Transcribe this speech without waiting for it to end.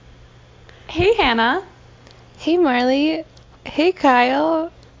Hey, Hannah. Hey, Marli. Hey,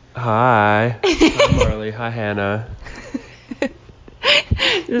 Kyle. Hi. Hi, Marli. Hi, Hannah. This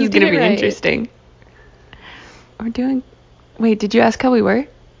is going to be interesting. We're doing... Wait, did you ask how we were?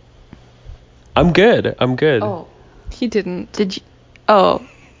 I'm good. Oh. He didn't. Did you... Oh.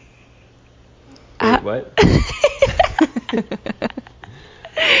 Wait, what?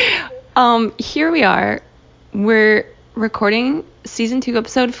 Here we are. We're recording season 2,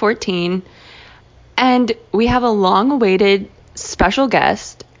 episode 14. And we have a long-awaited special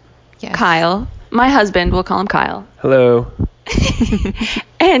guest, Yes. Kyle. My husband, we'll call him Kyle. Hello.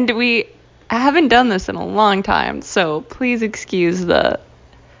 And we haven't done this in a long time, so please excuse the...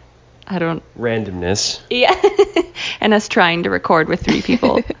 Randomness. Yeah. And us trying to record with 3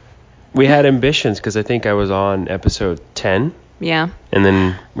 people. We had ambitions because I think I was on episode 10. Yeah. And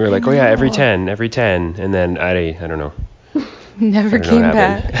then we were like, oh yeah, every 10. And then I don't know. Never came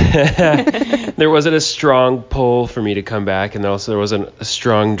back. There wasn't a strong pull for me to come back, and also there wasn't a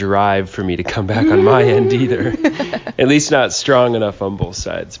strong drive for me to come back on my end either. At least not strong enough on both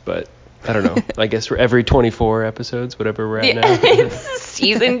sides, but I don't know. I guess we're every 24 episodes, whatever we're at now. It's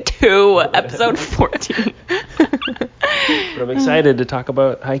season 2, episode 14. But I'm excited to talk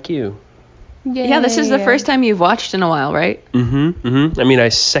about Haikyuu. Yay. Yeah, this is the first time you've watched in a while, right? Mm-hmm. I mean, I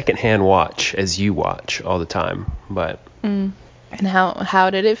secondhand watch as you watch all the time, but... And how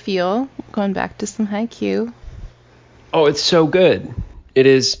did it feel going back to some Haikyuu? Oh, it's so good.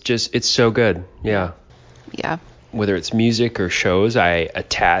 It's so good. Yeah. Yeah. Whether it's music or shows, I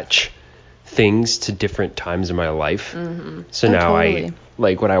attach things to different times in my life. Mm-hmm. So now totally.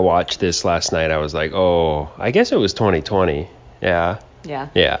 when I watched this last night, I was like, oh, I guess it was 2020. Yeah.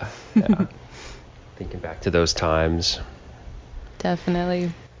 Yeah. Thinking back to those times.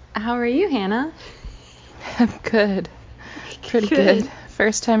 Definitely. How are you, Hannah? I'm good. Pretty good.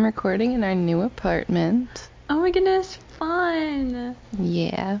 First time recording in our new apartment. Oh my goodness, fun.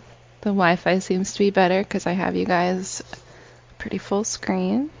 Yeah. The Wi-Fi seems to be better because I have you guys pretty full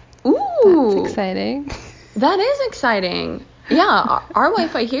screen. Ooh. That's exciting. That is exciting. Yeah, our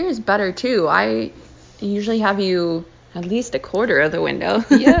Wi-Fi here is better too. I usually have you at least a quarter of the window.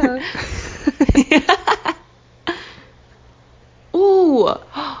 Yeah. Ooh.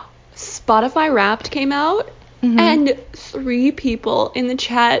 Spotify Wrapped came out. Mm-hmm. And 3 people in the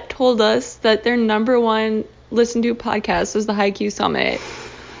chat told us that their number 1 listen to podcast was the Haikyuu Summit.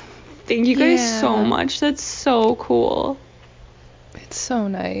 Thank you guys so much. That's so cool. It's so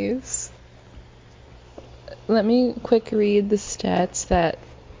nice. Let me quick read the stats that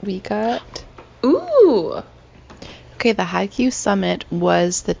we got. Ooh. Okay, the Haikyuu Summit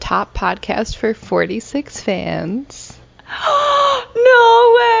was the top podcast for 46 fans.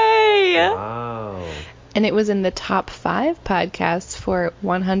 No way! Wow. And it was in the top 5 podcasts for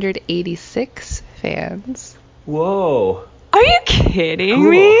 186 fans. Whoa. Are you kidding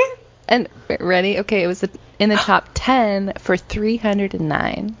me? And ready? Okay, it was in the top 10 for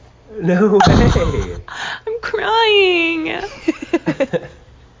 309. No way. I'm crying.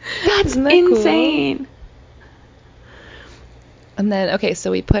 That's insane. Cool? And then, okay,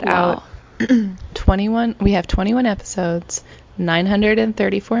 so we put out 21. We have 21 episodes,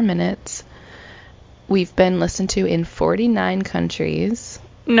 934 minutes. We've been listened to in 49 countries.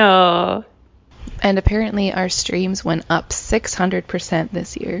 No. And apparently our streams went up 600%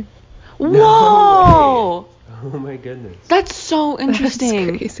 this year. Whoa! No way. Oh my goodness. That's so interesting.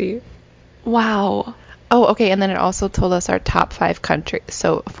 That's crazy. Wow. Oh, okay, and then it also told us our top 5 countries.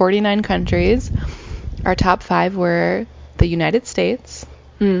 So 49 countries. Our top 5 were the United States,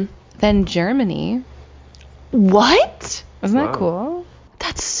 then Germany. What? Wasn't that cool?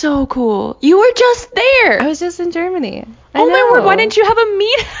 That's so cool. You were just there. I was just in Germany. Oh my word, why didn't you have a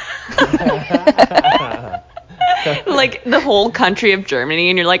meet? Like the whole country of Germany,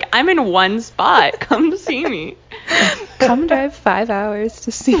 and you're like, I'm in one spot. Come see me. Come drive 5 hours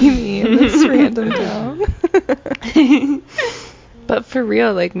to see me in this random town. But for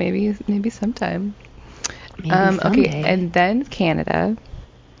real, like maybe sometime. Maybe someday. Okay, and then Canada.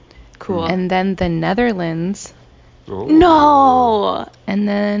 Cool. And then the Netherlands. Oh. No. And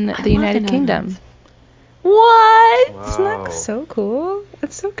then the United Kingdom. What? Wow. Isn't that so cool?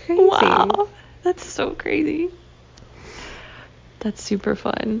 That's so crazy. Wow. That's so crazy. That's super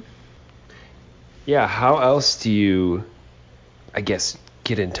fun. Yeah, how else do you, I guess,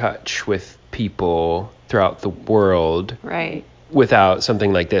 get in touch with people throughout the world? Right. Without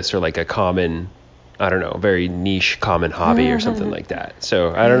something like this or like a common, I don't know, very niche common hobby or something like that.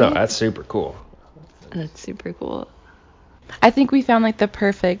 So, I don't know. That's super cool. That's super cool. I think we found like the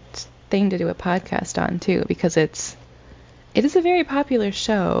perfect thing to do a podcast on too, because it's it is a very popular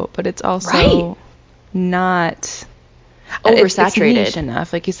show, but it's also not oversaturated. It's niche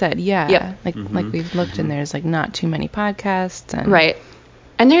enough, like you said. Yeah. Yep. Like we've looked and there's like not too many podcasts. And right.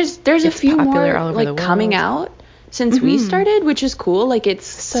 And there's a few more all over the like coming world. out since we started, which is cool. Like it's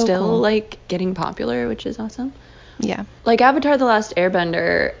So still cool. like getting popular, which is awesome. Yeah. Like Avatar: The Last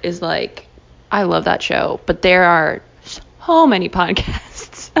Airbender is like, I love that show, but there are so many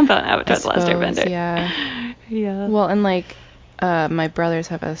podcasts about Avatar: The Last Airbender. Yeah. Yeah. Well, and like my brothers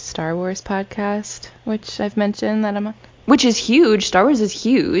have a Star Wars podcast, which I've mentioned that I'm on. Which is huge. Star Wars is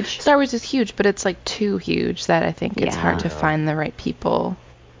huge. Star Wars is huge, but it's like too huge that I think it's hard to find the right people.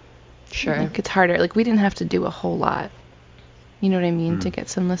 Sure. Like it's harder. Like we didn't have to do a whole lot. You know what I mean? To get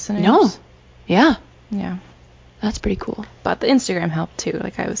some listeners. No. Yeah. Yeah. That's pretty cool. But the Instagram helped too.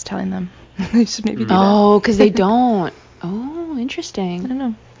 Like I was telling them, they should maybe do that. Oh, because they don't. Oh, interesting. I don't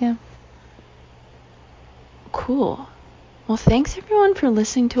know. Yeah. Cool. Well, thanks everyone for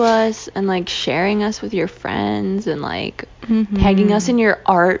listening to us and like sharing us with your friends and like tagging us in your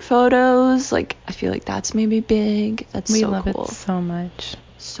art photos. Like I feel like that's maybe big. That's We so love cool. it so much.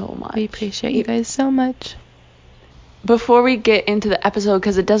 So much. We appreciate you guys so much. Before we get into the episode,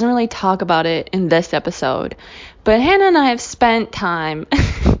 because it doesn't really talk about it in this episode, but Hannah and I have spent time.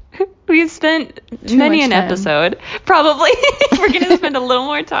 We've spent many an episode. Probably. We're going to spend a little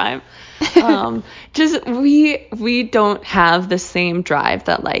more time. Just we don't have the same drive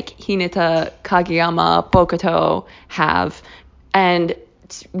that like Hinata, Kageyama, Bokuto have, and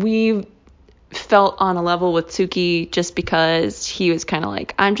we felt on a level with Tsuki just because he was kind of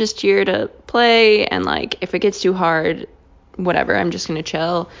like, I'm just here to play, and like if it gets too hard, whatever, I'm just gonna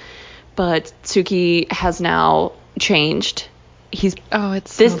chill. But Tsuki has now changed.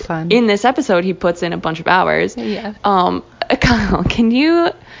 It's so fun. In this episode he puts in a bunch of hours. Yeah. Kyle, can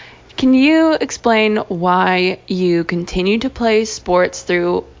you explain why you continued to play sports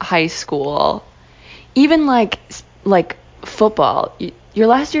through high school? Even like football. Your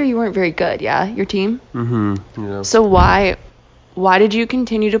last year you weren't very good, yeah? Your team? Mm-hmm. Yeah. So why did you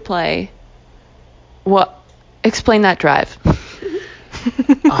continue to play? Explain that drive.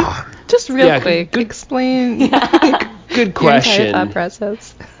 Just real quick. Explain. Good question. Your entire thought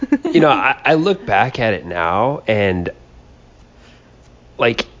process. I look back at it now and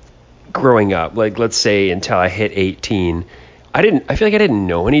like growing up, like let's say until I hit 18, I feel like I didn't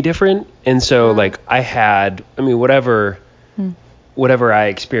know any different. And so like I had, whatever I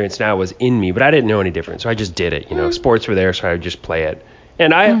experience now was in me, but I didn't know any different. So I just did it, sports were there. So I would just play it.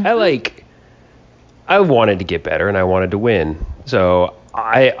 And I wanted to get better and I wanted to win. So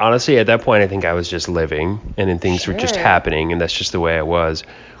I honestly, at that point, I think I was just living and then things were just happening and that's just the way I was.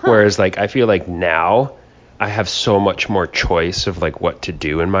 Whereas like, I feel like now I have so much more choice of like what to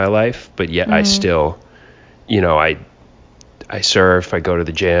do in my life, but yet I still, I surf, I go to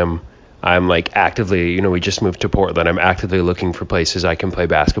the gym. I'm like actively, we just moved to Portland. I'm actively looking for places I can play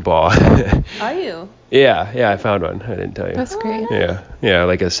basketball. Are you? Yeah, I found one. I didn't tell you. That's great. Yeah,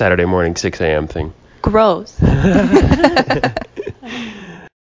 like a Saturday morning 6 a.m. thing. Gross.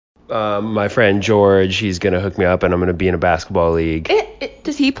 My friend George, he's going to hook me up and I'm going to be in a basketball league.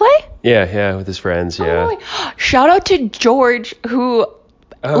 Does he play? Yeah, with his friends, yeah. Oh, shout out to George who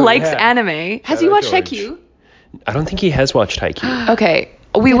likes anime. Has he watched Haikyuu? I don't think he has watched Haikyuu. Okay.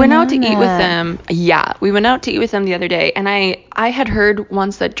 We went out to eat with them. Yeah, we went out to eat with them the other day, and I had heard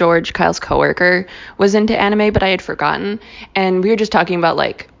once that George, Kyle's coworker, was into anime, but I had forgotten. And we were just talking about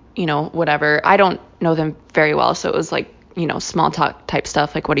like, whatever. I don't know them very well, so it was like, small talk type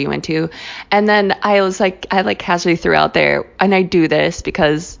stuff, like what are you into? And then I casually threw out there, and I do this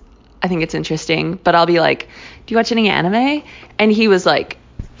because I think it's interesting, but I'll be like, do you watch any anime? And he was like,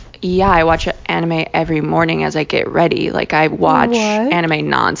 yeah, I watch anime every morning as I get ready. Like I watch anime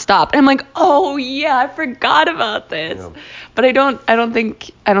nonstop. And I'm like, oh yeah, I forgot about this. Yeah. But I don't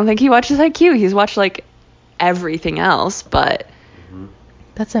think he watches Haikyuu. He's watched like everything else, but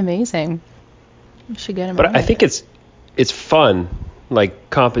that's amazing. You should get him. But I think it's fun,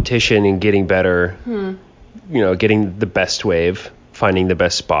 like competition and getting better. Getting the best wave, finding the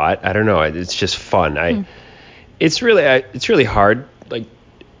best spot. I don't know. It's just fun. It's really hard, like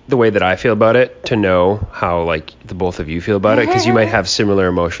the way that I feel about it, to know how like the both of you feel about it, because you might have similar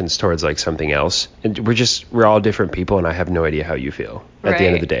emotions towards like something else, and we're all different people, and I have no idea how you feel at the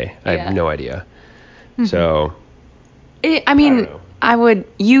end of the day. I have no idea. So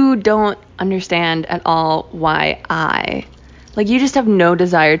you don't understand at all why you just have no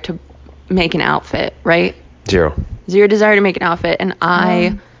desire to make an outfit, right? Zero desire to make an outfit, and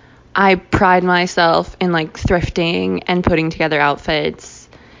I pride myself in like thrifting and putting together outfits.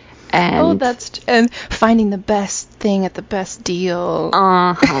 And and finding the best thing at the best deal.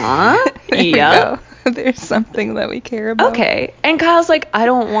 There we go. There's something that we care about. Okay. And Kyle's like, I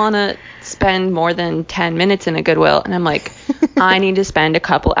don't want to spend more than 10 minutes in a Goodwill. And I'm like, I need to spend a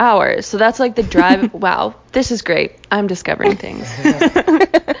couple hours. So that's like the drive. Wow, this is great. I'm discovering things.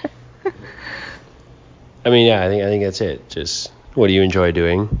 I mean, yeah, I think that's it. Just, what do you enjoy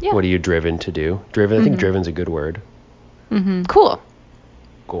doing? Yeah. What are you driven to do? I think driven's a good word. Mm-hmm. Cool.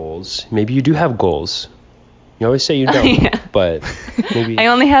 Goals. Maybe you do have goals. You always say you don't, but maybe. I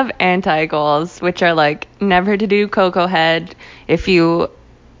only have anti-goals, which are like never to do Coco Head.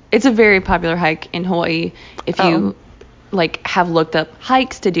 It's a very popular hike in Hawaii. If you like have looked up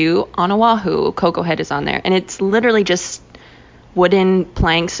hikes to do on Oahu, Coco Head is on there, and it's literally just wooden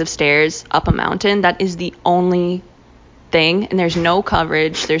planks of stairs up a mountain. That is the only thing, and there's no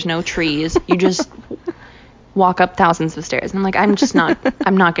coverage, there's no trees. You just walk up thousands of stairs. And I'm like,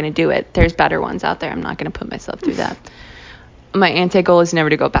 I'm not going to do it. There's better ones out there. I'm not going to put myself through that. My anti-goal is never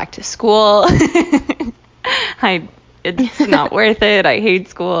to go back to school. It's not worth it. I hate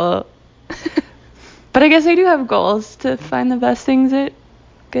school. But I guess I do have goals to find the best things at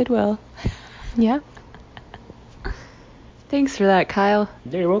Goodwill. Yeah. Thanks for that, Kyle.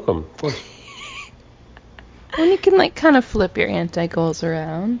 Yeah, you're welcome. Of course. Well, you can like kind of flip your anti-goals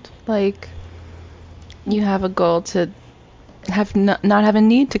around. Like, you have a goal to not have a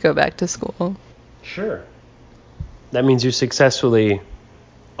need to go back to school. Sure. That means you successfully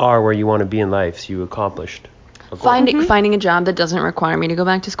are where you want to be in life. So you accomplished a goal. Finding a job that doesn't require me to go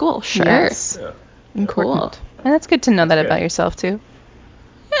back to school. Sure. Yes. Yeah. Important. Cool. And that's good to know that about yourself, too.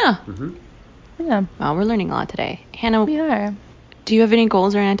 Yeah. Mm-hmm. Yeah. Wow, we're learning a lot today. Hannah, We are. do you have any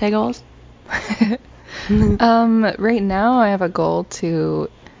goals or anti-goals? Right now I have a goal to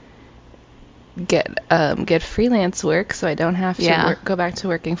get freelance work so I don't have to go back to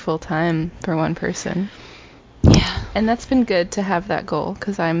working full time for one person. Yeah. And that's been good to have that goal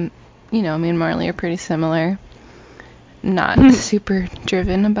because me and Marli are pretty similar. Not super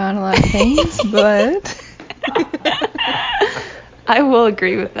driven about a lot of things, but I will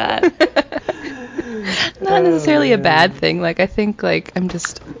agree with that. not necessarily a bad thing. Like, I think like I'm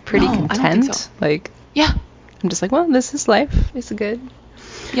just pretty content. I don't think so. Like, Yeah. I'm just like, well, this is life. It's good.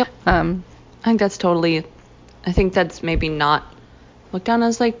 Yep. I think that's maybe not looked down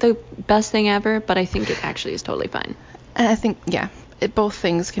as like the best thing ever, but I think it actually is totally fine. And I think, both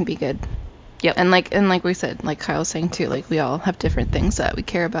things can be good. Yep. And like we said, like Kyle's saying too, like we all have different things that we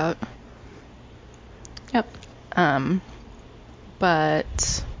care about. Yep.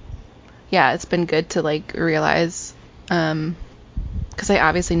 But yeah, it's been good to like realize, because I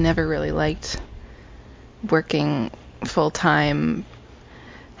obviously never really liked working full time,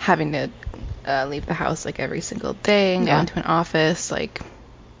 having to leave the house like every single day and go into an office, like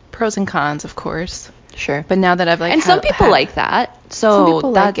pros and cons, of course. Sure. But now that I've like, and some people like that, so some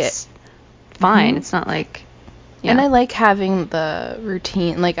people that's like it. fine. Mm-hmm. It's not like. Yeah. And I like having the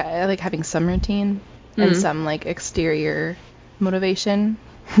routine. Like I like having some routine and some like exterior motivation.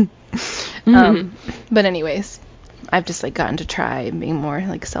 But anyways, I've just like gotten to try being more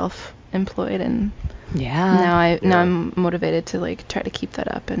like self-employed, and now I'm motivated to like try to keep that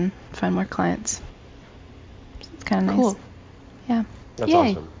up and find more clients. So it's kind of cool. Nice. Yeah. That's Yay.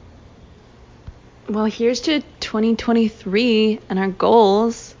 awesome. Well, here's to 2023 and our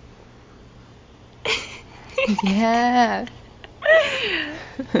goals. Yeah.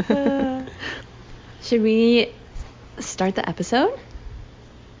 Should we start the episode?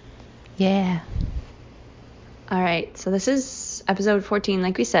 Yeah. All right. So this is episode 14.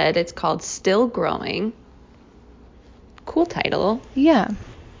 Like we said, it's called Still Growing. Cool title. Yeah.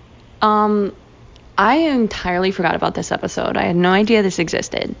 I entirely forgot about this episode. I had no idea this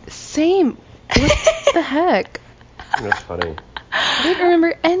existed. Same. What the heck? That's funny. I didn't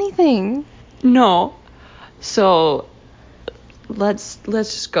remember anything. No. So let's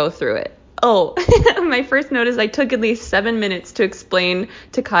just go through it. Oh, my first note is I took at least 7 minutes to explain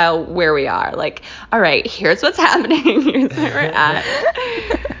to Kyle where we are. Like, all right, here's what's happening. Here's where we're at.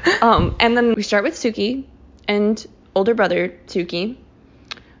 And then we start with Suki and older brother Tsuki.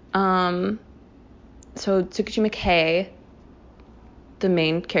 So Tsukushi McKay, the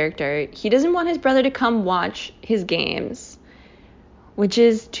main character, he doesn't want his brother to come watch his games, which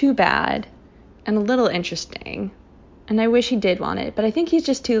is too bad and a little interesting. And I wish he did want it, but I think he's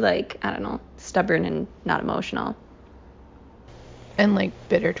just too, like, I don't know, stubborn and not emotional. And, like,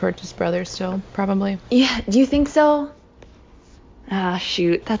 bitter towards his brother still, probably. Yeah, do you think so? Ah,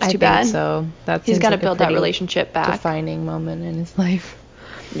 shoot, that's too bad. I think so. He's got to build that relationship back. Defining moment in his life.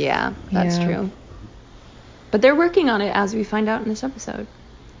 Yeah, that's true. But they're working on it, as we find out in this episode.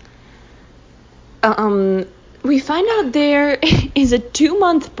 We find out there is a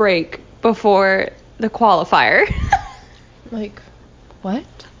 2-month break before the qualifier. Like, what?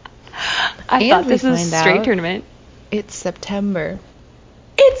 I thought this was a find straight out tournament. It's September.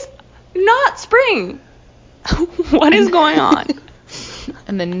 It's not spring. What is going on?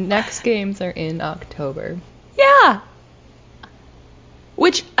 And the next games are in October. Yeah.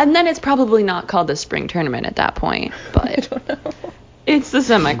 And then it's probably not called the spring tournament at that point, but I don't know. It's the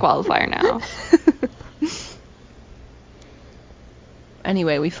semi-qualifier now.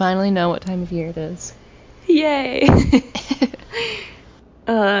 Anyway, we finally know what time of year it is. Yay.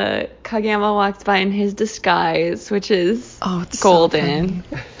 Kageyama walks by in his disguise, which is golden.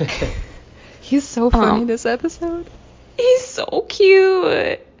 So funny. He's so funny this episode. He's so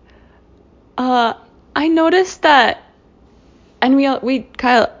cute. I noticed that, and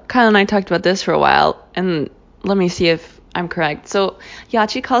Kyle and I talked about this for a while, and let me see if I'm correct. So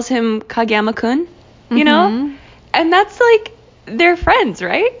Yachi calls him Kageyama-kun, you know? And that's like, they're friends,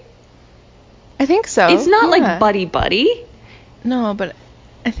 right? I think so. It's not like buddy-buddy. No, but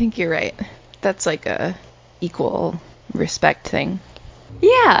I think you're right. That's like a equal respect thing.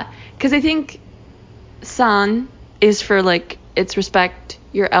 Yeah, because I think san is for like, it's respect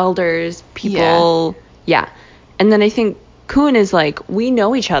your elders, people. Yeah. And then I think kun is like, we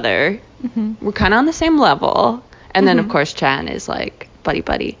know each other. We're kind of on the same level. And then, of course, chan is like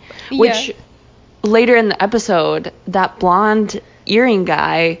buddy-buddy. Which later in the episode, that blonde earring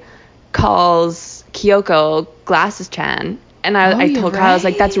guy calls Kyoko Glasses Chan. And I told Kyle, I was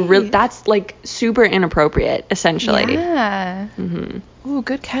like, that's like super inappropriate, essentially. Yeah. Ooh,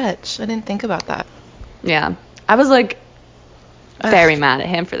 good catch. I didn't think about that. Yeah. I was like very mad at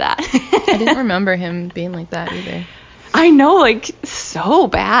him for that. I didn't remember him being like that either. I know, like, so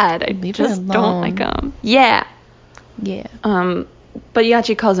bad. I Leave just it don't like him. Yeah. Yeah. But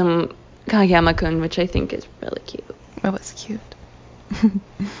Yachi calls him Kageyama-kun, which I think is really cute. That was cute.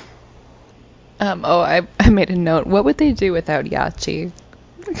 I made a note. What would they do without Yachi?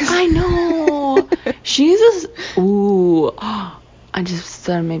 I know. She's I just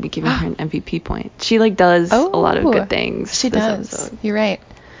started maybe giving her an MVP point. She like does a lot of good things. She does. Episode. You're right.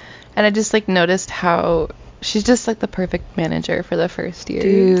 And I just like noticed how she's just like the perfect manager for the first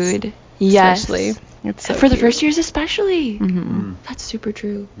years. Dude. Yes. Especially. It's so for cute. the first years especially. That's super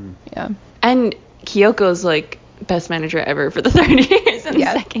true. Yeah. And Kyoko's like best manager ever for the third years and the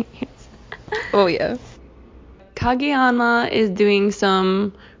second years. Oh yeah. Kageyama is doing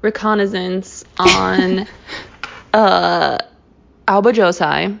some reconnaissance on Alba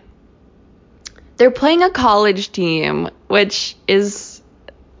Josai. They're playing a college team, which is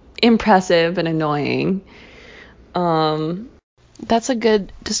impressive and annoying. That's a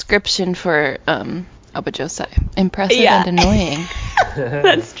good description for Alba Josai. Impressive and annoying.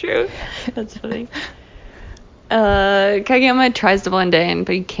 That's true. That's funny. Kageyama tries to blend in,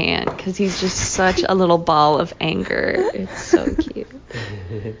 but he can't because he's just such a little ball of anger. It's so cute.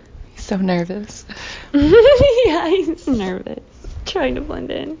 He's so nervous. Yeah, he's nervous. Trying to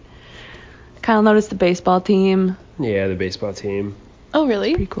blend in. Kyle noticed the baseball team. Yeah, the baseball team. Oh,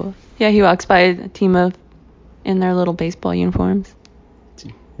 really? Pretty cool. Yeah, he walks by a team of in their little baseball uniforms.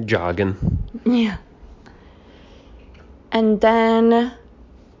 Jogging. Yeah. And then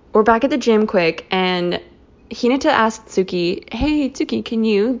we're back at the gym quick, and Hinata asked Tsuki, hey, Tsuki, can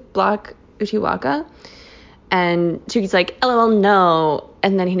you block Uchiwaka? And Tsuki's like, LOL, no.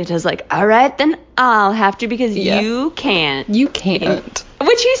 And then Hinata's like, all right, then I'll have to because you can't. You can't.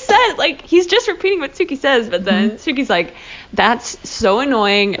 Which he said, like, he's just repeating what Tsuki says, but then Tsuki's like, that's so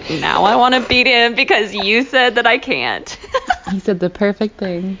annoying. Now I want to beat him because you said that I can't. He said the perfect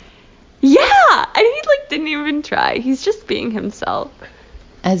thing. Yeah. And he, like, didn't even try. He's just being himself.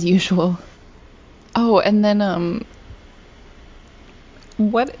 As usual. Oh, and then,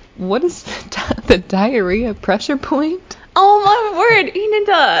 what is the diarrhea pressure point? Oh, my word,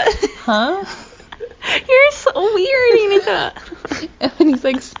 Hinata. Huh? You're so weird, Hinata. And he's,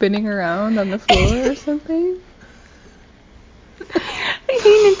 like, spinning around on the floor or something.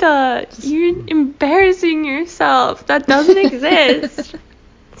 Hinata, you're embarrassing yourself. That doesn't exist.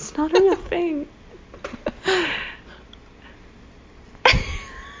 It's not a real thing.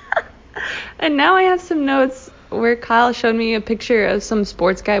 And now I have some notes where Kyle showed me a picture of some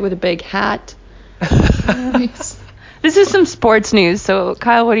sports guy with a big hat. Nice. This is some sports news. So,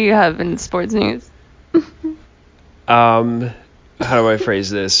 Kyle, what do you have in sports news? How do I phrase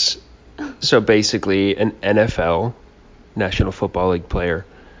this? So basically, an NFL, National Football League player,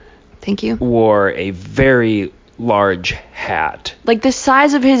 Thank you. wore a very large hat. Like the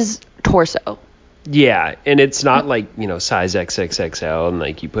size of his torso. Yeah, and it's not like, size XXXL and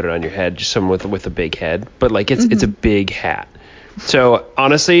like you put it on your head, just someone with a big head, but like it's a big hat. So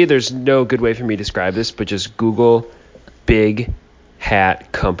honestly, there's no good way for me to describe this, but just Google Big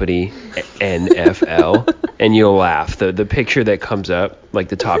Hat Company NFL and you'll laugh. The picture that comes up, like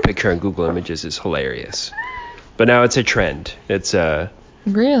the top picture on Google Images, is hilarious. But now it's a trend. It's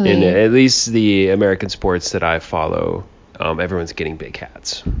really, in at least the American sports that I follow, everyone's getting big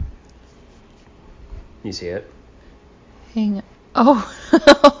hats. You see it? hang on.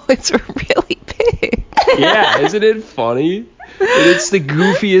 Oh, it's really big. Yeah, isn't it funny? And it's the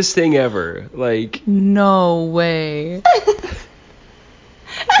goofiest thing ever. Like, no way.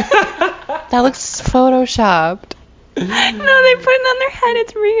 That looks photoshopped. No, they put it on their head.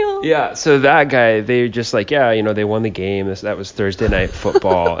 It's real. yeah, so that guy, they're just like, they won the game. That was Thursday Night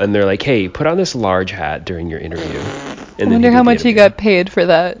Football. And they're like, hey, put on this large hat during your interview. And I wonder how much he got paid for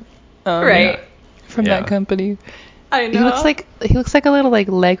that. Right. From that company. I know. He looks like a little like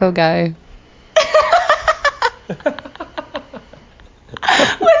Lego guy. With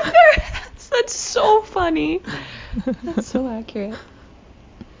their hats. That's so funny. That's so accurate.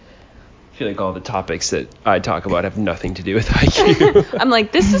 I feel like all the topics that I talk about have nothing to do with IQ. I'm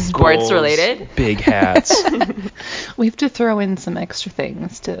like, this is sports related. Big hats. We have to throw in some extra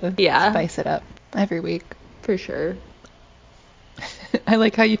things to spice it up every week. For sure. I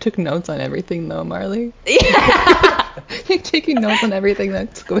like how you took notes on everything, though, Marley. Yeah. You're taking notes on everything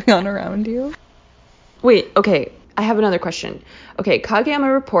that's going on around you. Wait, okay. I have another question. Okay,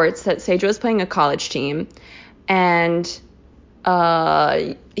 Kageyama reports that Seijo is playing a college team, and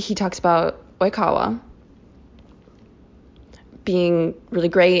he talks about Oikawa being really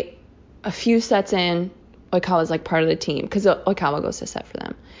great. A few sets in, Oikawa's like part of the team, because Oikawa goes to set for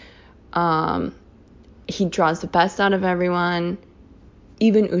them. He draws the best out of everyone.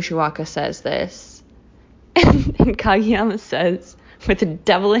 Even Ushiwaka says this. And Kageyama says, with a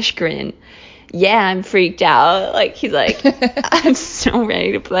devilish grin, yeah, I'm freaked out. Like, he's like, I'm so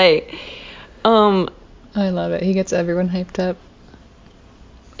ready to play. I love it. He gets everyone hyped up.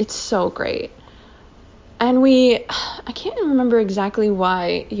 It's so great. And I can't remember exactly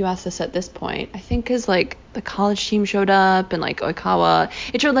why you asked us at this point. I think because, like, the college team showed up and, like, Oikawa.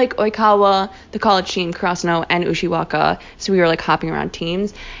 It showed, like, Oikawa, the college team, Kurasano, and Ushiwaka. So we were, like, hopping around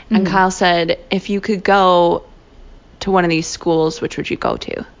teams. And Kyle said, if you could go to one of these schools, which would you go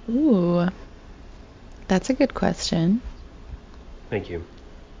to? Ooh. That's a good question. Thank you.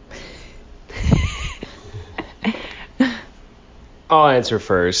 I'll answer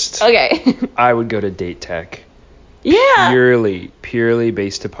first. Okay. I would go to Date Tech. Yeah. Purely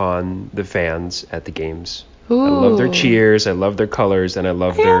based upon the fans at the games. Ooh. I love their cheers, I love their colors, and I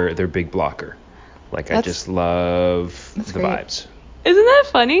love their big blocker. Like, I just love the great. vibes. Isn't that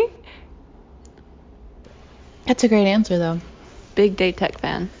funny? That's a great answer, though. Big Date Tech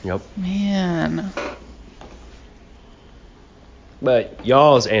fan. Yep. Man. But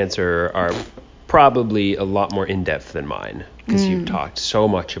y'all's answer are probably a lot more in-depth than mine, because you've talked so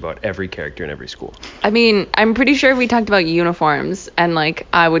much about every character in every school. I mean, I'm pretty sure we talked about uniforms, and, like,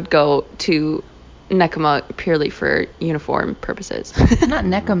 I would go to Nekoma purely for uniform purposes. Not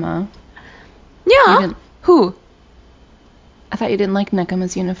Nekoma. Yeah. Who? I thought you didn't like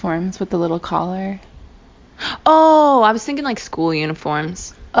Nekoma's uniforms with the little collar. Oh, I was thinking, like, school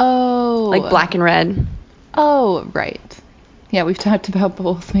uniforms. Oh. Like black and red. Oh, right. Yeah, we've talked about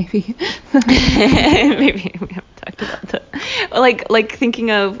both, maybe. Maybe we haven't talked about that. Like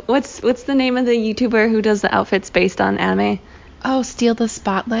thinking of what's the name of the YouTuber who does the outfits based on anime? Oh, Steal the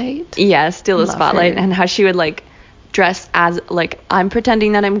Spotlight? Yeah, Steal the Love Spotlight, her. and how she would, like, dress as, like, I'm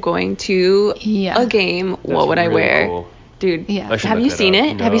pretending that I'm going to a game. That's what would I really wear? cool. Dude, Yeah. have you seen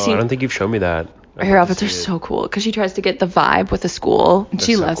it? No, Have you seen? I don't think you've shown me that. Her outfits are so cool because she tries to get the vibe with the school. And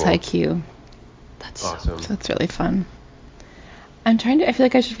she so loves cool. Haikyuu. That's Awesome. So it's really fun. I feel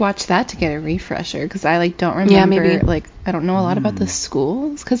like I should watch that to get a refresher, because I, like, don't remember, Yeah, maybe. like, I don't know a lot about the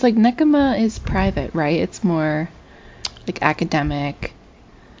schools, because, like, Nekoma is private, right? It's more, like, academic.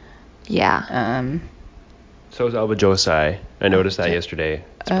 Yeah. So is Alba Josai. I noticed that yesterday.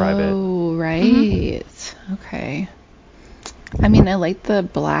 It's private. Oh, right. Okay. I mean, I like the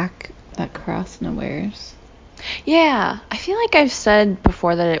black that Kurasano wears. Yeah. I feel like I've said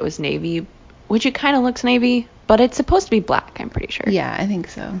before that it was navy, which it kind of looks navy, but it's supposed to be black, I'm pretty sure. Yeah, I think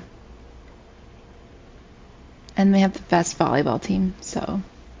so. And they have the best volleyball team, so.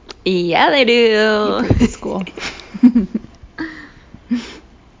 Yeah, they do. You prove the school.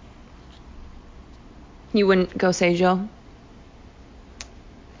 You wouldn't go Seijo?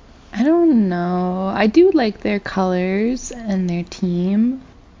 I don't know. I do like their colors and their team,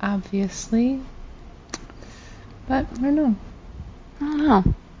 obviously. But I don't know. I don't know.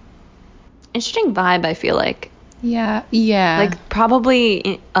 Interesting vibe, I feel like. Yeah. Yeah. Like,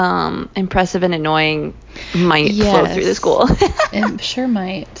 probably impressive and annoying might flow through the school. It sure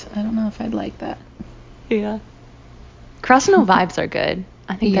might. I don't know if I'd like that. Yeah. Crossing vibes are good.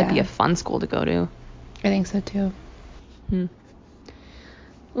 I think that'd be Yeah. a fun school to go to. I think so, too.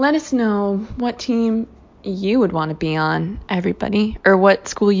 Let us know what team you would want to be on, everybody, or what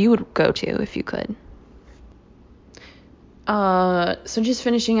school you would go to if you could. So just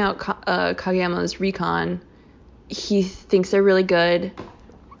finishing out Kageyama's recon, he thinks they're really good,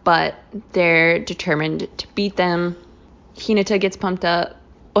 but they're determined to beat them. Hinata gets pumped up,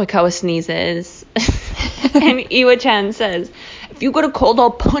 Oikawa sneezes, and Iwa-chan says, "If you get a cold,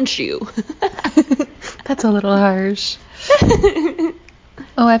 I'll punch you." That's a little harsh.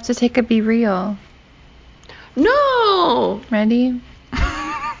 Oh, I have to take a Be Real. No! Ready?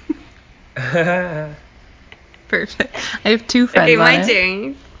 Perfect. I have two friends Okay, on my it.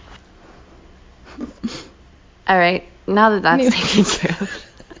 turn. All right, now that that's taken care of.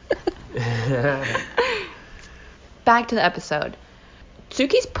 Back to the episode.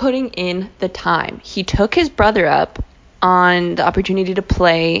 Tsuki's putting in the time. He took his brother up on the opportunity to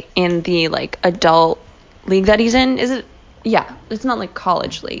play in the like adult league that he's in. Is it? Yeah, it's not like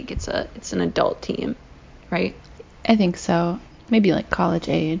college league. It's an adult team, right? I think so. Maybe like college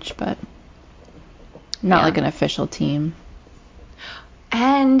age, but not like an official team.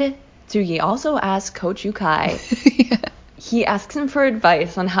 And Tsuki also asked Coach Yukai. Yeah. He asks him for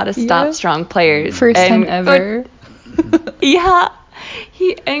advice on how to stop strong players. First time ever. Yeah.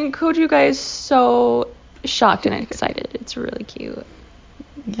 And Coach Yukai is so shocked and excited. It's really cute.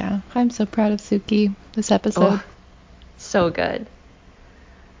 Yeah, I'm so proud of Tsuki this episode. Oh, so good.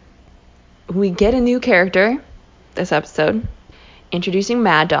 We get a new character this episode, introducing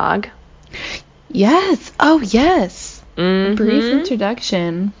Mad Dog. Yes. Oh, yes. Mm-hmm. Brief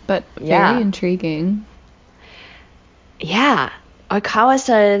introduction, but very intriguing. Yeah. Oikawa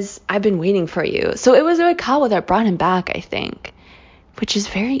says, "I've been waiting for you." So it was Oikawa that brought him back, I think, which is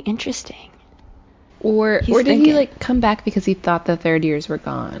very interesting. Or did he like come back because he thought the third years were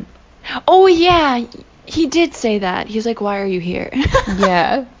gone? Oh, yeah. He did say that. He's like, "Why are you here?"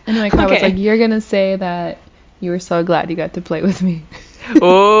 Yeah. And Oikawa was like, "You're going to say that you were so glad you got to play with me."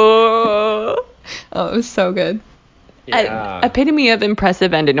 Oh. Oh, it was so good. Yeah. Epitome of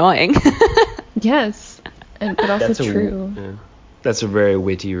impressive and annoying. Yes. But also true. That's a very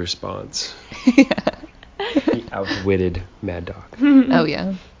witty response. Yeah. He outwitted Mad Dog. Oh,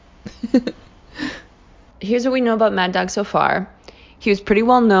 yeah. Here's what we know about Mad Dog so far. He was pretty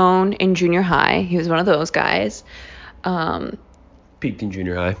well known in junior high. He was one of those guys. Peaked in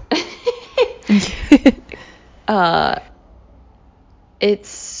junior high.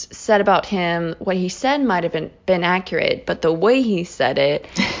 It's said about him, what he said might have been accurate, but the way he said it,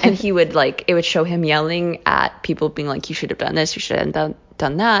 and he would like, it would show him yelling at people being like, "You should have done this, you should have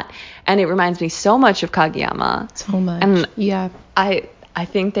done that." And it reminds me so much of Kageyama. So much. And yeah. I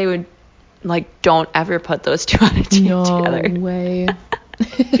think they would, like, don't ever put those two on a team together. No way.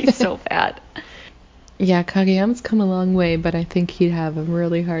 He's so bad. Yeah, Kageyama's come a long way, but I think he'd have a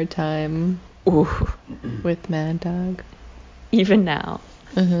really hard time with Mad Dog. Even now.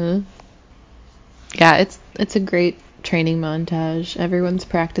 Yeah, it's a great training montage. Everyone's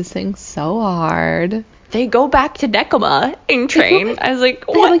practicing so hard. They go back to Nekoma and train. I was like,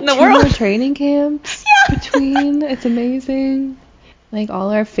 They what have, in the 2 world? more training camps between. It's amazing. Like, all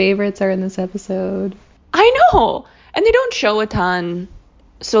our favorites are in this episode. I know. And they don't show a ton.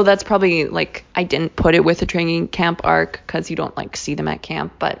 So that's probably, like, I didn't put it with a training camp arc because you don't, like, see them at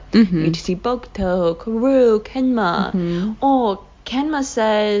camp. But you get to see Bokuto, Karu, Kenma. Oh, Kenma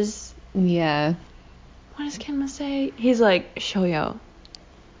says... Yeah. What does Kenma say? He's like, "Shoyo,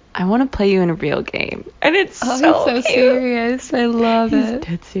 I want to play you in a real game." And it's so cute. serious. I love He's it.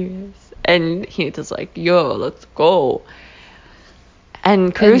 dead serious. And he's just like, "Yo, let's go."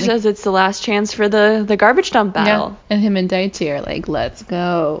 And Karu says it's the last chance for the garbage dump battle. Yeah. And him and Daichi are like, "Let's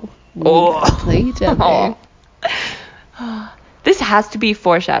go. We gotta play each other." This has to be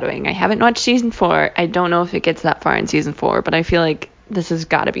foreshadowing. I haven't watched season 4. I don't know if it gets that far in season 4, but I feel like this has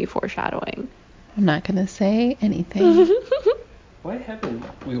got to be foreshadowing. I'm not gonna say anything. Why haven't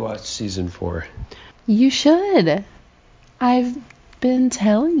we watched season 4? You should. I've been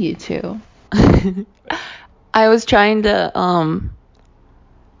telling you to. I was trying to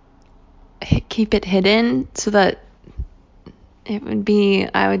keep it hidden so that it would be,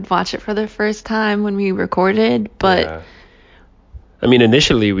 I would watch it for the first time when we recorded, but Yeah. I mean,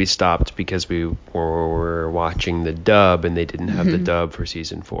 initially we stopped because we were watching the dub and they didn't have the dub for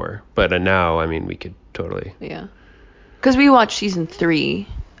season 4. But now, I mean, we could totally. Yeah. Because we watched season 3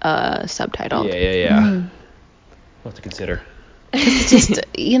 subtitled. Yeah. We'll have to consider. It's just,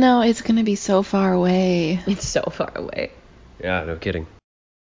 it's going to be so far away. It's so far away. Yeah, no kidding.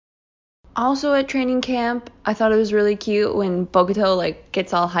 Also at training camp, I thought it was really cute when Bokuto like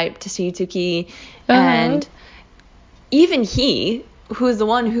gets all hyped to see Tsuki, and even he, who is the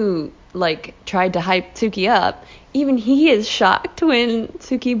one who like tried to hype Tsuki up, even he is shocked when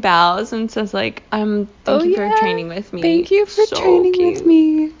Tsuki bows and says like, thank you for training with me. Thank you for training with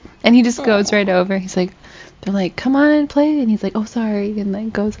me. And he just goes right over. He's like, they're like, come on and play, and he's like, oh sorry, and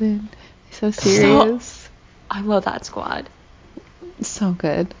like goes in. He's so serious. I love that squad. So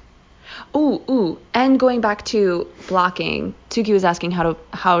good. Ooh, and going back to blocking, Tsuki was asking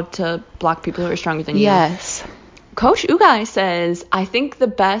how to block people who are stronger than you. Yes. Coach Ugai says, I think the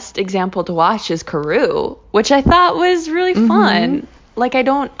best example to watch is Karu, which I thought was really fun. Like, I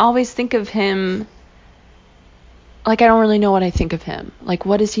don't always think of him, like, I don't really know what I think of him. Like,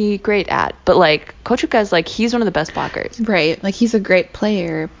 what is he great at? But, like, Coach Ugai's, like, he's one of the best blockers. Right. Like, he's a great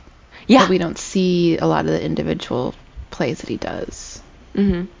player. Yeah. But we don't see a lot of the individual plays that he does.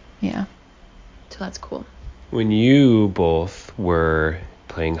 Yeah. So that's cool. When you both were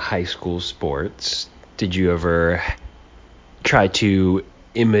playing high school sports, did you ever try to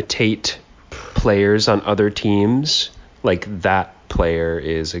imitate players on other teams? Like, that player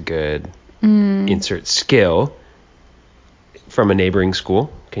is a good insert skill from a neighboring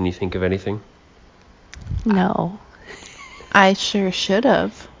school. Can you think of anything? No. I sure should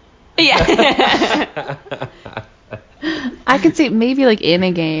have. Yeah. I could see maybe like in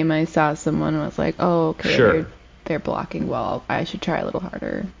a game I saw someone was like, oh, okay, Sure. they're blocking well. I should try a little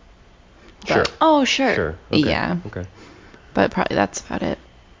harder. Sure. Oh, sure. Sure. Okay. Yeah. Okay. But probably that's about it.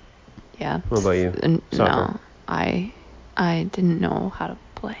 Yeah. What about you? Soccer? No. I didn't know how to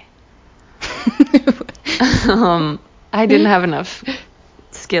play. I didn't have enough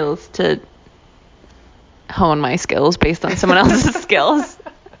skills to hone my skills based on someone else's skills.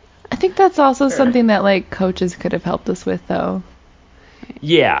 I think that's also something that like coaches could have helped us with though.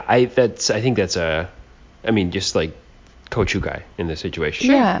 Yeah, I think that's just like Coach Ugai in this situation.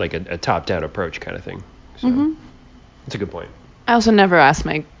 Sure. Yeah. Like a top-down approach kind of thing. So that's a good point. I also never asked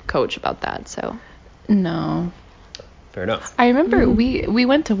my coach about that, so. No. Fair enough. I remember we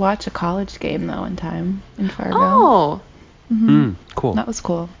went to watch a college game though one time in Fargo. Oh. Cool. That was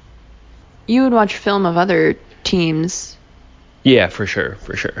cool. You would watch film of other teams. Yeah, for sure.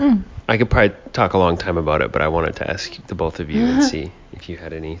 I could probably talk a long time about it, but I wanted to ask the both of you and see if you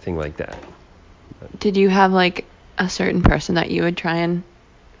had anything like that. Did you have like a certain person that you would try and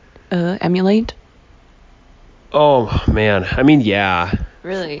emulate? Oh man, I mean, yeah.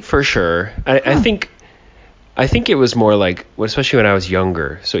 Really? For sure. I think it was more like, especially when I was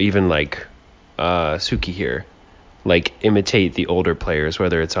younger. So even like Suki here, like imitate the older players,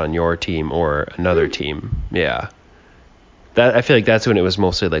 whether it's on your team or another team. Yeah. That I feel like that's when it was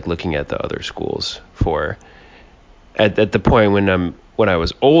mostly like looking at the other schools for. At the point when I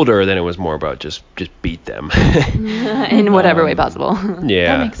was older, then it was more about just beat them in whatever way possible.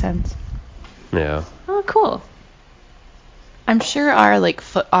 Yeah. That makes sense. Yeah. Oh, cool. I'm sure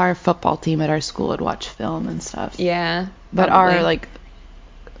our football team at our school would watch film and stuff. Yeah. But probably. our like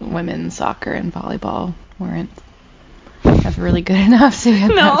women's soccer and volleyball weren't ever really good enough to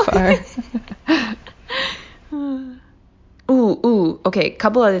get that far. Ooh. Okay,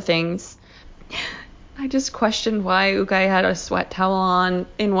 couple other things. I just questioned why Ugai had a sweat towel on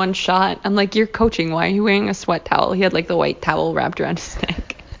in one shot. I'm like, you're coaching. Why are you wearing a sweat towel? He had like the white towel wrapped around his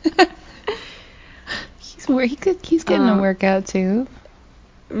neck. He's getting a workout too.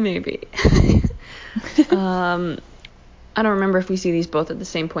 Maybe. I don't remember if we see these both at the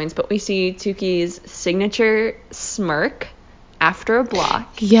same points, but we see Tsuki's signature smirk after a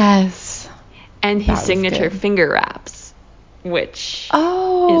block. Yes. And his signature finger wraps, which is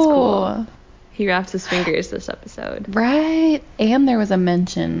cool. He wraps his fingers this episode. Right. And there was a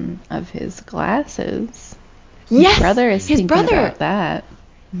mention of his glasses. Yes. His brother is thinking about that.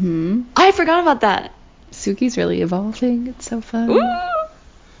 Mm-hmm. I forgot about that. Suki's really evolving. It's so fun. Ooh.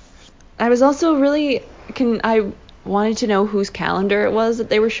 I was also I wanted to know whose calendar it was that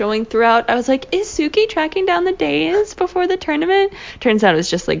they were showing throughout. I was like, is Suki tracking down the days before the tournament? Turns out it was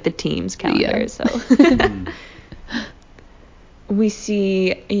just like the team's calendar. Yeah. So we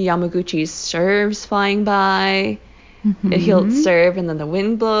see Yamaguchi's serves flying by. He'll serve and then the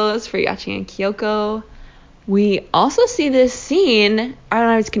wind blows for Yachi and Kyoko. We also see this scene, and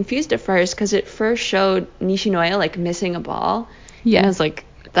I was confused at first because it first showed Nishinoya like missing a ball. Yeah. And I was like,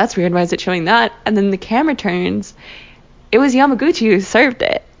 that's weird, why is it showing that? And then the camera turns. It was Yamaguchi who served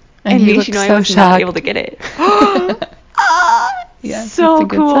it. And he Nishinoya so was shocked. not able to get it. Yeah, so that's a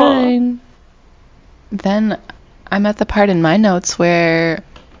good cool. sign. Then I'm at the part in my notes where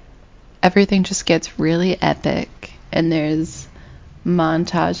everything just gets really epic, and there's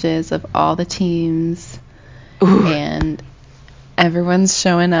montages of all the teams. Ooh. And everyone's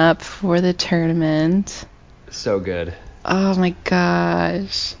showing up for the tournament. So good. Oh my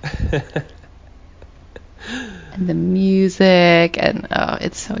gosh. And the music, and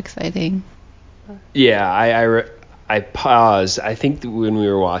it's so exciting. Yeah, I paused. I think that when we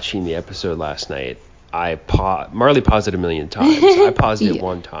were watching the episode last night, Marley paused it a million times. I paused it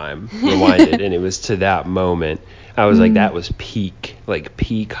one time, rewinded, and it was to that moment. I was like, that was peak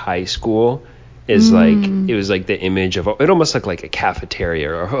high school. It was like the image of it almost looked like a cafeteria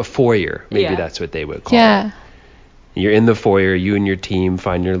or a foyer. Maybe that's what they would call it. You're in the foyer, you and your team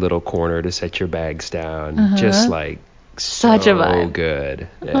find your little corner to set your bags down. Just like such a vibe. Good.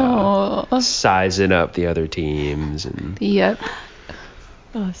 Yeah. Aww. Sizing up the other teams and Yep.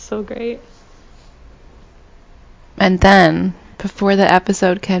 Oh, so great. And then, before the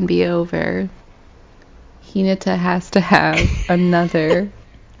episode can be over, Hinata has to have another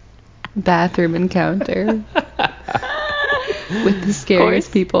bathroom encounter with the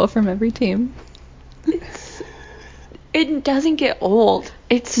scariest people from every team. It doesn't get old.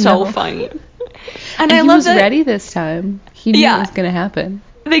 It's so funny. And I he love was that ready this time. He knew it was going to happen.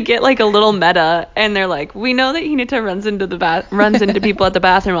 They get like a little meta, and they're like, we know that Hinata runs into people at the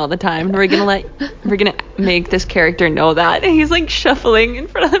bathroom all the time, and we're gonna make this character know that. And he's like shuffling in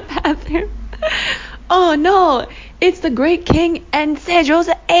front of the bathroom. Oh no, it's the Great King and Seijo's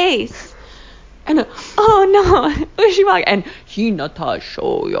ace. And oh no, Ushiwaka and Hinata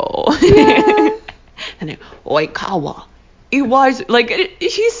Shoyo. Yeah. And then Oikawa. It was like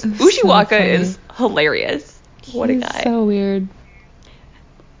Ushiwaka so is hilarious. What a guy. So weird.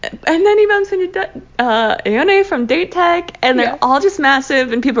 And then he bumps into Ayone from Date Tech, and they're all just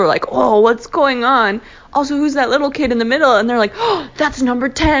massive, and people are like, oh, what's going on? Also, who's that little kid in the middle? And they're like, oh, that's number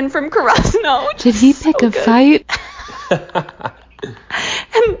 10 from Karasuno. Did he pick a fight?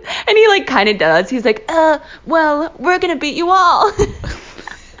 and he like kind of does. He's like, well, we're gonna beat you all.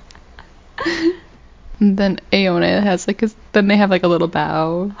 And then Ayone has then they have like a little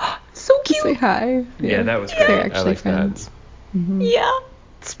bow. So cute. To say hi. Yeah, that was great. They're actually I like friends. That. Mm-hmm. Yeah.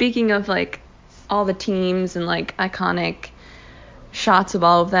 Speaking of like all the teams and like iconic shots of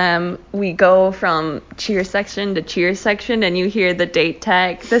all of them, we go from cheer section to cheer section, and you hear the Date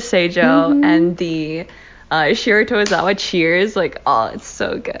Tech, the Seijo, and the Shiratozawa cheers. Like, oh, it's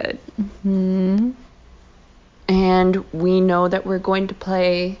so good. Mm-hmm. And we know that we're going to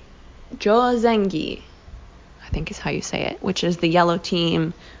play Jozengi, I think is how you say it, which is the yellow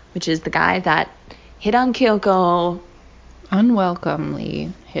team, which is the guy that hit on Kyoko.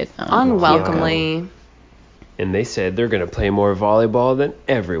 Unwelcomely hit on Kyoko. And they said they're going to play more volleyball than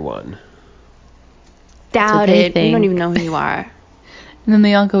everyone. Doubt it. We don't even know who you are. And then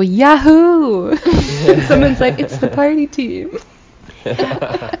they all go, Yahoo! Someone's like, it's the party team.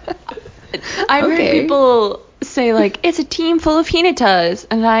 I've heard people say, like, it's a team full of Hinatas,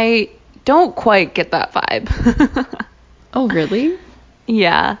 and I don't quite get that vibe. Oh, really?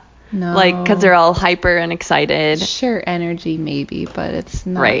 Yeah. No. Like, because they're all hyper and excited. Sure, energy maybe, but it's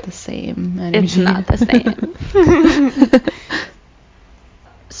not the same energy. It's not the same.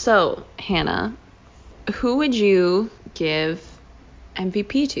 So, Hannah, who would you give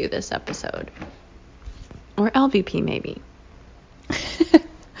MVP to this episode? Or LVP, maybe?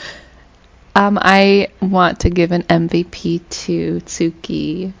 I want to give an MVP to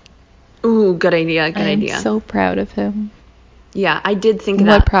Tsuki. Ooh, good idea, I'm so proud of him. Yeah, I did think of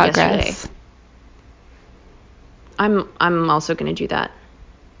what that progress. Yesterday. I'm also gonna do that.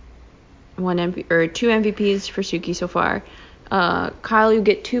 Two MVPs for Suki so far. Kyle, you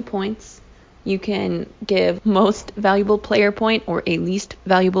get 2 points. You can give most valuable player point or a least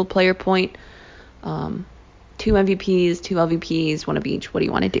valuable player point. 2 MVPs, 2 LVPs, 1 of each. What do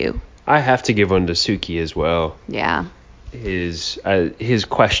you want to do? I have to give one to Suki as well. Yeah. His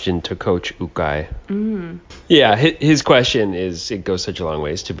question to Coach Ukai. Yeah, his question it goes such a long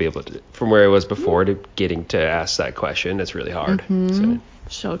ways to be able to, from where I was before to getting to ask that question. It's really hard.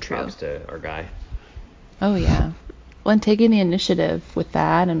 So true. Props to our guy. Oh, yeah. Well, and taking the initiative with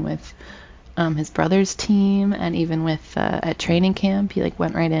that and with his brother's team, and even with at training camp, he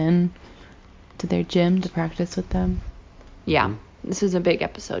went right in to their gym to practice with them. Yeah. This is a big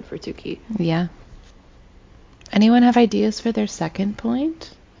episode for Tsuki. Yeah. Anyone have ideas for their second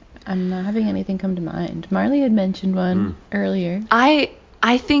point? I'm not having anything come to mind. Marli had mentioned one earlier. I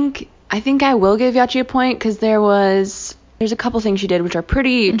think I will give Yachi a point because there was There's a couple things she did which are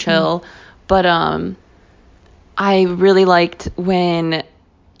pretty chill, but I really liked when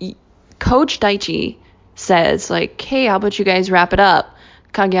Coach Daichi says, like, hey, how about you guys wrap it up?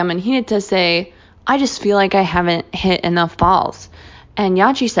 Kageyama and Hinata say, I just feel like I haven't hit enough balls. And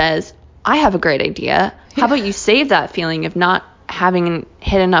Yachi says, I have a great idea. How about you save that feeling of not having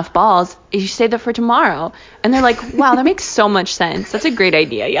hit enough balls? You save that for tomorrow. And they're like, wow, that makes so much sense. That's a great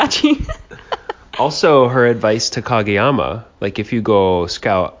idea, Yachi. Also, her advice to Kageyama, like if you go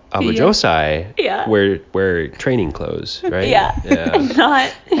scout Abujosai, wear training clothes, right? Yeah. And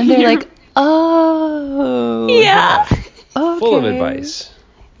they're like, oh. Yeah. Okay. Full of advice.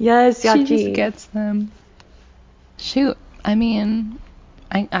 Yes, Yachi. She just gets them. Shoot, I mean,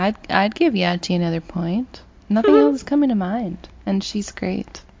 I'd give Yachi another point. Nothing else is coming to mind, and she's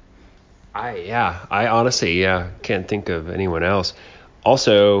great. I honestly can't think of anyone else.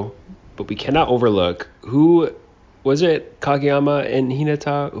 Also, but we cannot overlook who was it, Kageyama and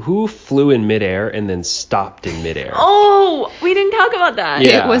Hinata, who flew in midair and then stopped in midair. Oh, we didn't talk about that.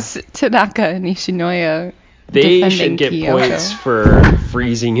 Yeah. It was Tanaka and Ishinoya. They should get Kyoto points for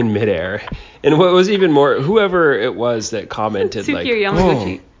freezing in midair. And what was even more, whoever it was that commented, like,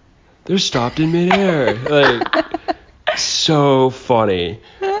 Yamaguchi. Oh, they're stopped in midair. Like, so funny.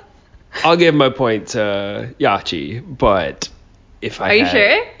 I'll give my point to Yachi, but if I Are you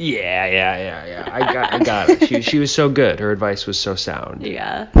sure? Yeah. I got it. She was so good. Her advice was so sound.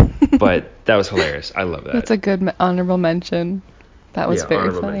 Yeah. But that was hilarious. I love that. That's a good honorable mention. That was very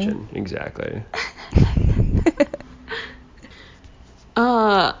honorable funny. Mention. Exactly.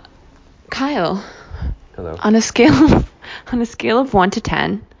 Kyle. Hello. On a scale of 1 to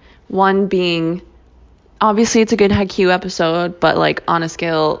 10, 1 being obviously it's a good Haikyuu episode, but like on a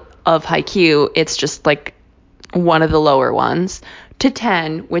scale of Haikyuu, it's just like one of the lower ones, to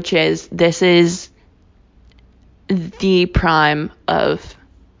 10, which is this is the prime of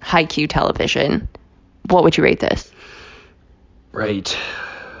Haikyuu television. What would you rate this? Right.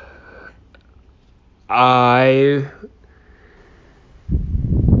 I'm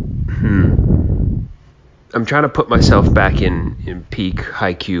trying to put myself back in peak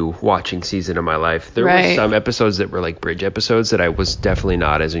Haikyuu watching season of my life. There were some episodes that were like bridge episodes that I was definitely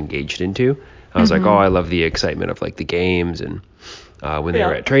not as engaged into. I was like, oh, I love the excitement of like the games and when they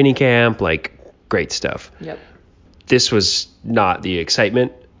were at training camp, like great stuff. Yep. This was not the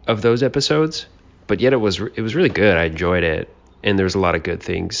excitement of those episodes, but yet it was really good. I enjoyed it, and there was a lot of good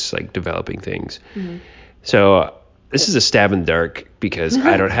things, like developing things. Mm-hmm. So this is a stab in the dark because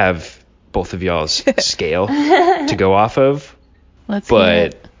I don't have both of y'all's scale to go off of. Let's hear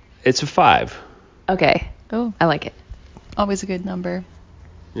it. It's a 5. Okay. Oh, I like it. Always a good number.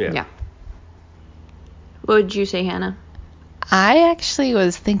 Yeah. What would you say, Hannah? I actually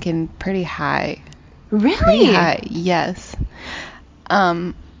was thinking pretty high. Really? Pretty high, yes.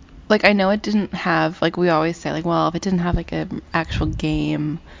 Like I know it didn't have, like we always say, like, well, if it didn't have like an actual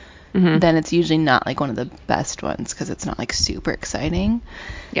game, then it's usually not like one of the best ones because it's not like super exciting.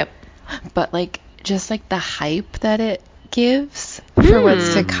 Yep. But like just like the hype that it gives for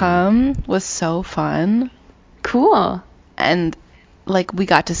what's to come was so fun. Cool. And like we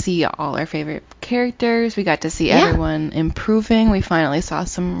got to see all our favorite characters. We got to see everyone improving. We finally saw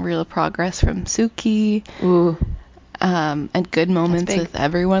some real progress from Suki. Ooh. And good moments with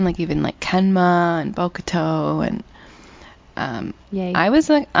everyone, like even like Kenma and Bokuto and Yay. I was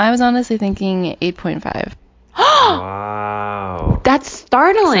honestly thinking 8.5. Wow. That's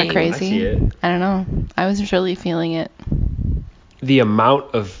startling. Isn't that crazy? I see it. I don't know. I was really feeling it. The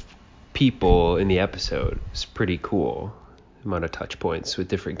amount of people in the episode is pretty cool. The amount of touch points with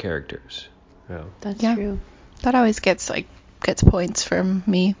different characters. Yeah. That's true. That always gets points from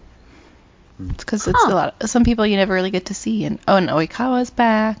me. It's because it's a lot. Some people you never really get to see, and Oikawa's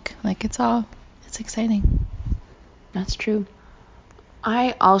back. Like it's exciting. That's true.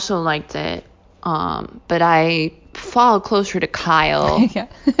 I also liked it, but I fall closer to Kyle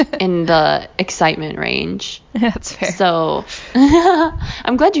in the excitement range. That's fair. So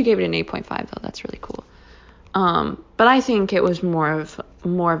I'm glad you gave it an 8.5 though. That's really cool. But I think it was more of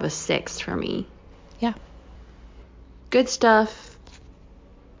a 6 for me. Yeah. Good stuff.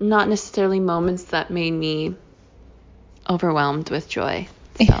 Not necessarily moments that made me overwhelmed with joy.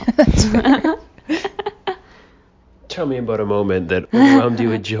 So. Tell me about a moment that overwhelmed you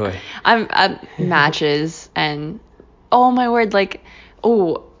with joy. I'm matches and oh my word, like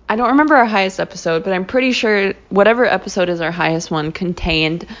I don't remember our highest episode, but I'm pretty sure whatever episode is our highest one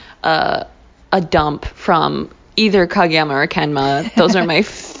contained a dump from either Kageyama or Kenma. Those are my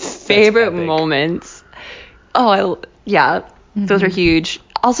favorite moments. Those are huge.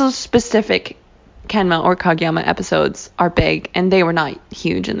 Also specific Kenma or Kageyama episodes are big, and they were not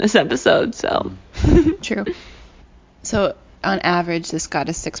huge in this episode, so. True. So, on average, this got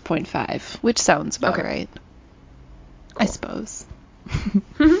a 6.5, which sounds about right. I suppose.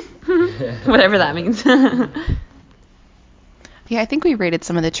 Whatever that means. Yeah, I think we rated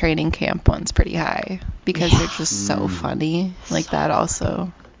some of the training camp ones pretty high because they're just so funny. Like that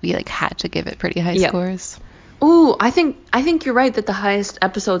also. We like had to give it pretty high scores. Ooh, I think you're right that the highest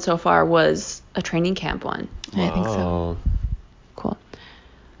episode so far was a training camp one. Wow. I think so. Cool.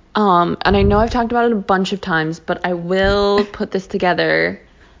 And I know I've talked about it a bunch of times, but I will put this together.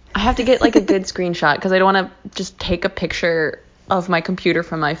 I have to get like a good screenshot because I don't want to just take a picture of my computer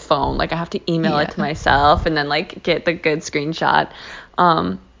from my phone. Like I have to email it to myself and then like get the good screenshot.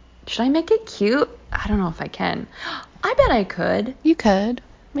 Should I make it cute? I don't know if I can. I bet I could. You could.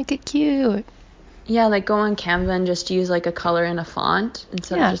 Make it cute. Yeah, like go on Canva and just use like a color and a font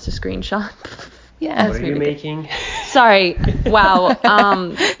instead of just a screenshot. Yeah. What are you making? Sorry. Wow.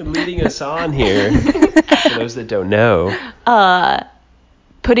 Leading us on here. For those that don't know.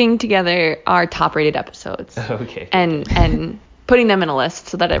 Putting together our top rated episodes. Okay. And putting them in a list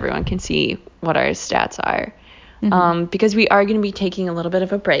so that everyone can see what our stats are. Because we are going to be taking a little bit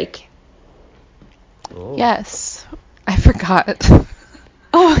of a break. Oh. Yes. I forgot.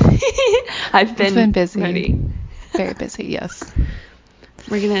 I've been busy. Ready. Very busy, yes.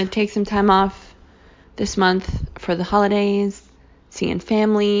 We're going to take some time off this month for the holidays, seeing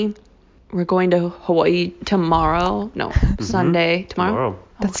family. We're going to Hawaii tomorrow. No, Sunday. Tomorrow?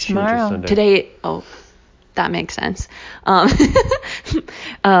 That's tomorrow. Sunday. Today. Oh, that makes sense.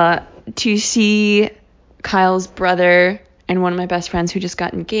 To see Kyle's brother and one of my best friends who just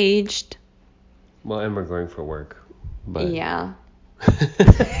got engaged. Well, and we're going for work. But... Yeah.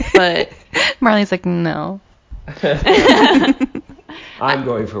 But Marley's like, no. I'm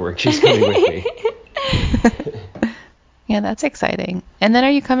going for work. She's coming with me. Yeah, that's exciting. And then are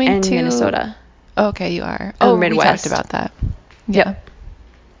you coming to Minnesota? Oh, okay, you are. Midwest. We talked about that. Yeah.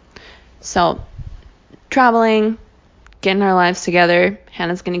 So, traveling, getting our lives together.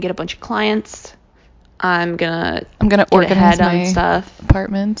 Hannah's gonna get a bunch of clients. I'm gonna organize my stuff.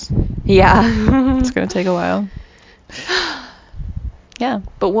 apartment. Yeah. It's gonna take a while. Yeah.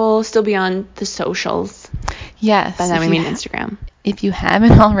 But we'll still be on the socials. Yes. By that we mean Instagram. If you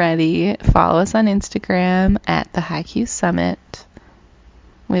haven't already, follow us on Instagram at the HiQ Summit.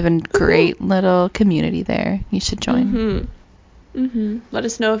 We have a great little community there. You should join. Let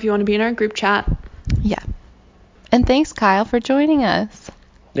us know if you want to be in our group chat. Yeah. And thanks, Kyle, for joining us.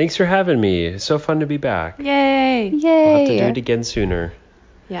 Thanks for having me. It's so fun to be back. Yay. We'll have to do it again sooner.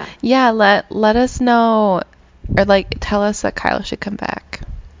 Yeah. Yeah, let us know, or like tell us that Kyle should come back.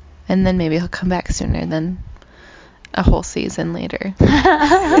 And then maybe he'll come back sooner than a whole season later.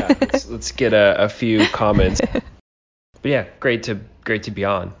 Yeah, let's get a few comments. But yeah, great to be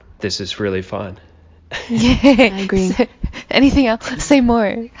on. This is really fun. Yay. I agree. Anything else? Say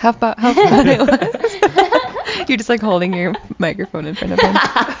more. How fun it was. You're just like holding your microphone in front of him.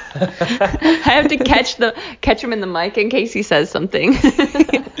 I have to catch him in the mic in case he says something.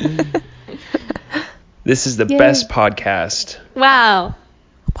 This is the best podcast. Wow,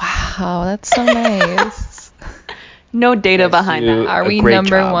 that's so nice. No data behind that. Are we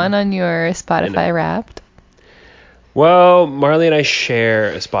number one on your Spotify Wrapped? Well, Marli and I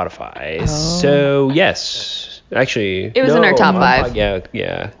share a Spotify, so yes. Actually, it was in our top 5.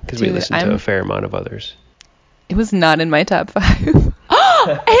 Yeah, because we listen to a fair amount of others. It was not in my top 5.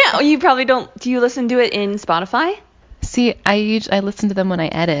 You probably don't. Do you listen to it in Spotify? See, I listen to them when I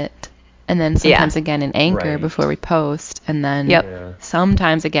edit, and then sometimes again in Anchor before we post, and then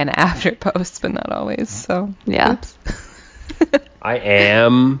sometimes again after post, but not always. So oops. I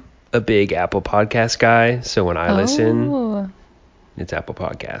am a big Apple Podcast guy, so when I listen, it's Apple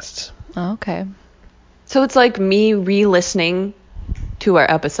Podcasts. Oh, okay. So it's like me re-listening to our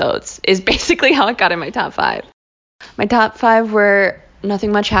episodes is basically how it got in my top 5. My top 5 were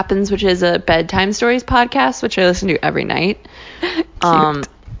Nothing Much Happens, which is a bedtime stories podcast, which I listen to every night. Cute.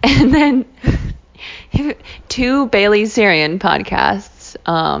 And then 2 Bailey Sarian podcasts.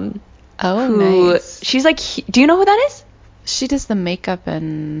 Nice. She's like, do you know who that is? She does the makeup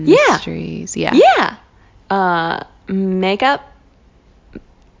and mysteries. Yeah. Yeah. Makeup,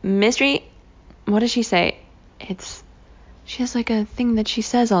 mystery. What does she say? She has like a thing that she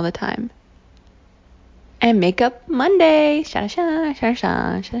says all the time. And Makeup Monday. Sha-sha,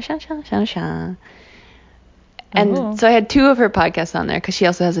 sha-sha, sha-sha, sha-sha, sha. And so I had 2 of her podcasts on there because she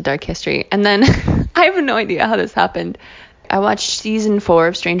also has a dark history. And then I have no idea how this happened. I watched season 4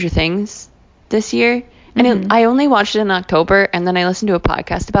 of Stranger Things this year. And I only watched it in October, and then I listened to a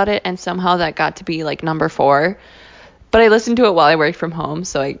podcast about it, and somehow that got to be like number 4. But I listened to it while I worked from home,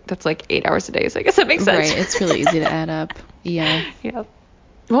 so that's like 8 hours a day, so I guess that makes sense. Right, it's really easy to add up. Yeah. Yep.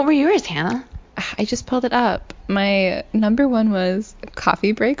 What were yours, Hannah? I just pulled it up. My number 1 was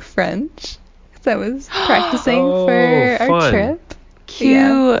Coffee Break French. I was practicing for fun. our trip. Cute.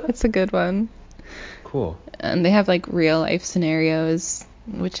 Yeah, it's a good one. Cool. And they have like real life scenarios,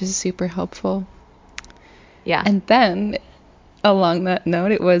 which is super helpful. Yeah. And then, along that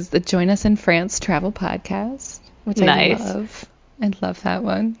note, it was the Join Us in France travel podcast, which Nice. I love. I love that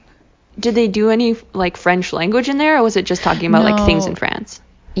one. Did they do any like French language in there, or was it just talking about like things in No. France?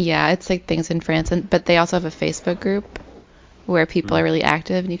 Yeah, it's like things in France, but they also have a Facebook group where people are really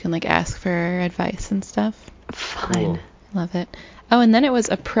active and you can like ask for advice and stuff. Fun. Cool. Love it. Oh, and then it was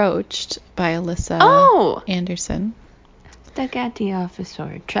Approached by Alyssa Anderson. Stuck at the office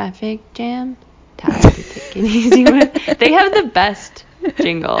or traffic jam. Time to take it easy with. They have the best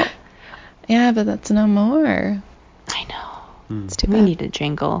jingle. Yeah, but that's no more. I know. It's too We bad. need a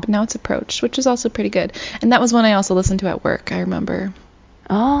jingle. But now it's Approached, which is also pretty good. And that was one I also listened to at work, I remember,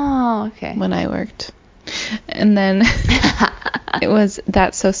 Oh, okay. when I worked. And then it was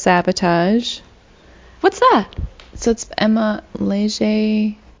That's So Sabotage. What's that? So it's Emma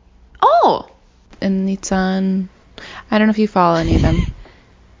Leger Oh. and Nitzan. I don't know if you follow any of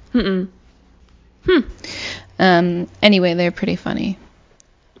them. Anyway, they're pretty funny.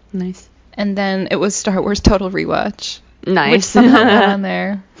 Nice. And then it was Star Wars Total Rewatch. Nice. Which somehow got on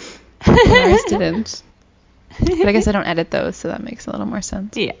there. And ours didn't. But I guess I don't edit those, so that makes a little more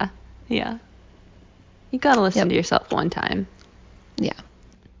sense. Yeah. Yeah. You gotta listen Yep. to yourself one time. Yeah.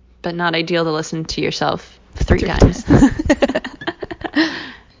 But not ideal to listen to yourself 3 times.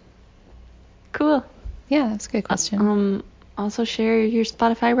 Cool. Yeah, that's a good question. Also share your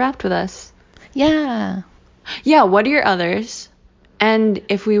Spotify Wrapped with us. Yeah. Yeah, what are your others? And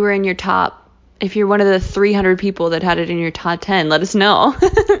if we were in your top, if you're one of the 300 people that had it in your top 10, let us know.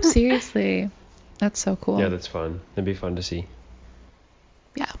 Seriously. That's so cool. Yeah, that's fun. That'd be fun to see.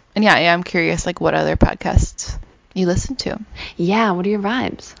 Yeah. And yeah, I'm curious, like, what other podcasts you listen to. Yeah, what are your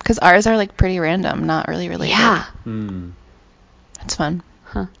vibes? Because ours are, like, pretty random, not really related. Yeah. It's fun.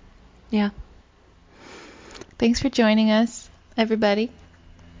 Huh. Yeah. Thanks for joining us, everybody.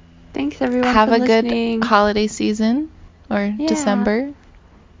 Thanks, everyone, Have for a listening. good holiday season or December.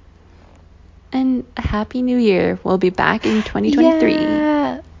 And a happy new year. We'll be back in 2023.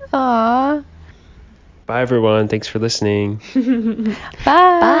 Yeah. Aw. Bye, everyone. Thanks for listening. Bye.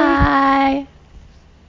 Bye.